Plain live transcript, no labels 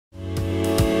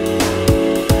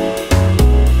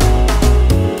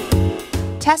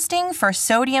Testing for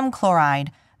sodium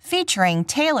chloride, featuring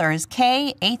Taylor's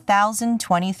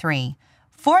K8023,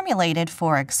 formulated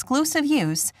for exclusive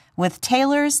use with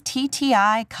Taylor's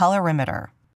TTI Colorimeter.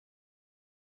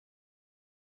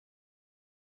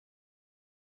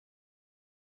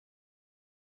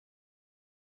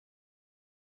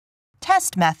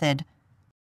 Test method: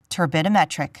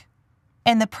 turbidimetric.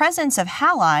 In the presence of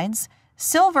halides,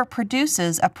 silver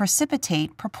produces a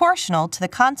precipitate proportional to the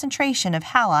concentration of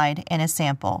halide in a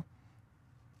sample.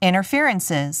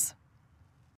 Interferences.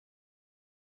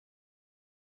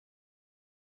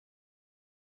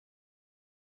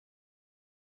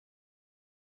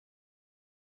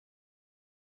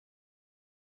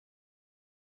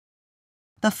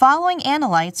 The following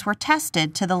analytes were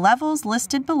tested to the levels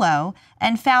listed below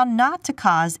and found not to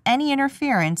cause any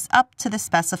interference up to the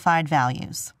specified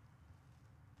values.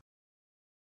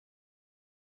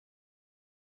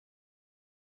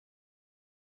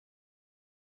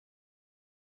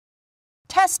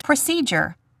 Test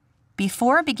procedure.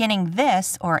 Before beginning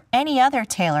this or any other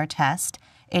Taylor test,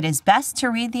 it is best to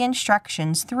read the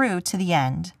instructions through to the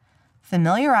end.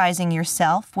 Familiarizing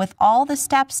yourself with all the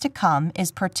steps to come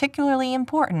is particularly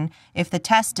important if the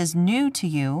test is new to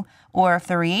you or if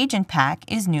the reagent pack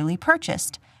is newly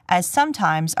purchased, as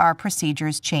sometimes our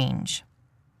procedures change.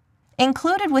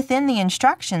 Included within the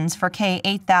instructions for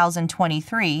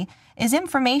K8023 is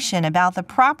information about the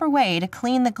proper way to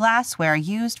clean the glassware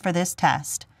used for this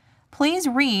test. Please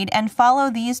read and follow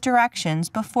these directions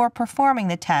before performing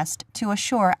the test to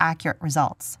assure accurate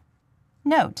results.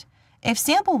 Note: if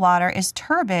sample water is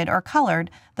turbid or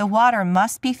colored, the water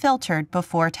must be filtered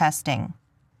before testing.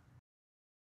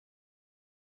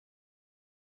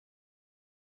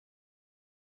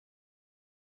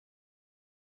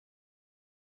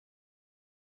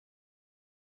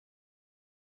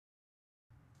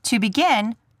 To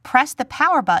begin, press the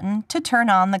power button to turn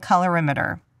on the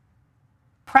colorimeter.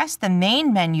 Press the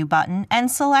main menu button and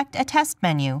select a test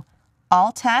menu: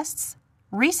 All Tests,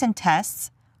 Recent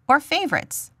Tests, or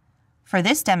Favorites. For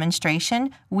this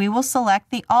demonstration, we will select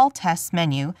the All Tests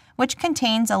menu, which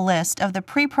contains a list of the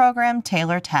pre-programmed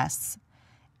Taylor tests.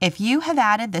 If you have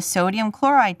added the sodium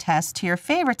chloride test to your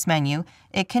Favorites menu,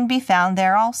 it can be found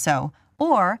there also,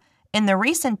 or in the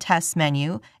Recent Tests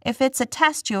menu if it's a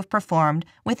test you have performed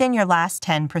within your last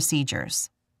 10 procedures.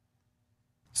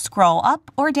 Scroll up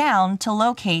or down to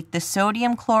locate the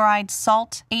sodium chloride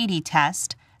salt 80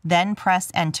 test, then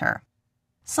press Enter.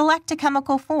 Select a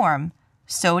chemical form,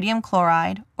 sodium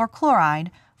chloride or chloride,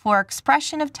 for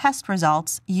expression of test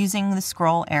results using the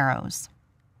scroll arrows.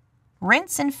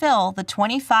 Rinse and fill the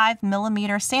 25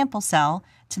 mm sample cell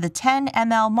to the 10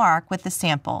 ml mark with the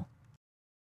sample.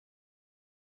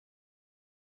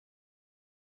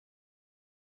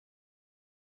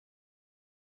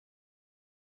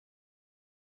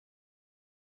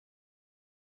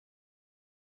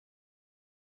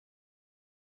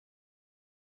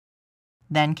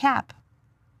 Then cap.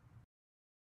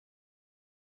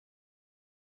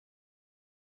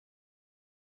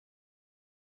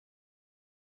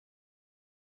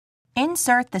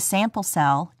 Insert the sample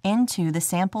cell into the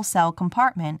sample cell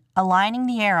compartment, aligning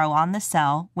the arrow on the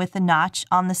cell with the notch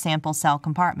on the sample cell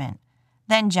compartment.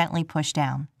 Then gently push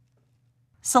down.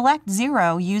 Select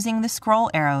 0 using the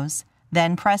scroll arrows,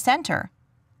 then press Enter.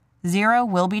 0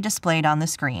 will be displayed on the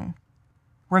screen.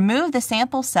 Remove the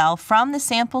sample cell from the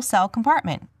sample cell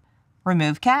compartment.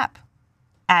 Remove cap.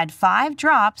 Add 5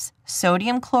 drops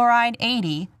sodium chloride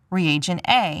 80, reagent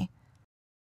A.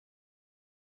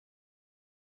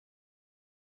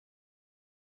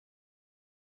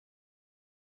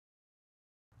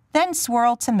 Then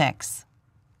swirl to mix.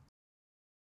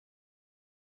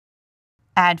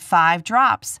 Add 5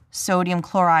 drops sodium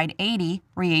chloride 80,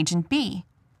 reagent B.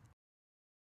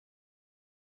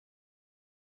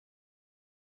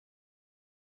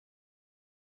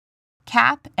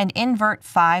 Cap and invert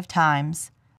 5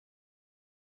 times.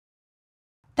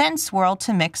 Then swirl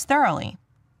to mix thoroughly.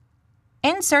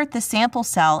 Insert the sample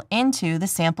cell into the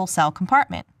sample cell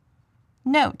compartment.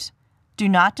 Note: do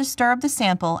not disturb the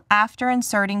sample after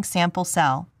inserting sample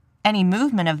cell. Any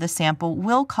movement of the sample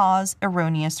will cause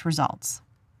erroneous results.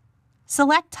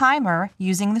 Select Timer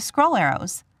using the scroll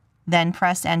arrows, then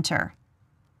press Enter.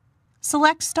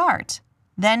 Select Start,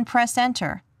 then press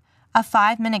Enter. A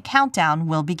 5-minute countdown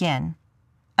will begin.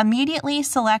 Immediately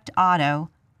select Auto,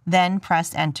 then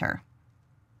press Enter.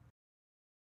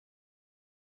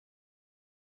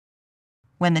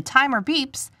 When the timer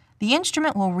beeps, the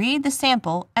instrument will read the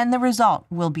sample and the result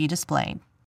will be displayed.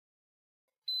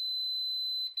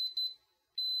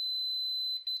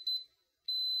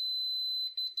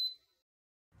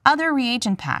 Other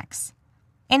reagent packs.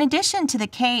 In addition to the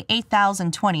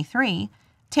K8023,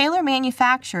 Taylor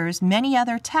manufactures many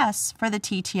other tests for the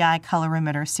TTI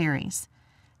Colorimeter series.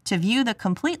 To view the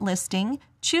complete listing,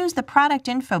 choose the Product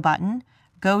Info button,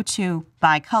 go to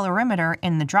By Colorimeter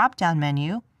in the drop-down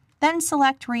menu, then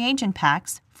select Reagent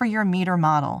Packs for your meter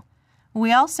model.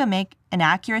 We also make an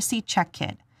accuracy check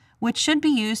kit, which should be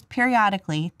used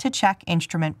periodically to check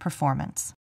instrument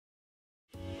performance.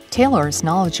 Taylor's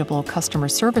knowledgeable customer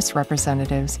service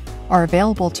representatives are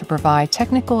available to provide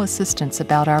technical assistance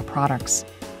about our products.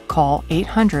 Call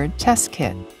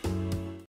 800-TEST-KIT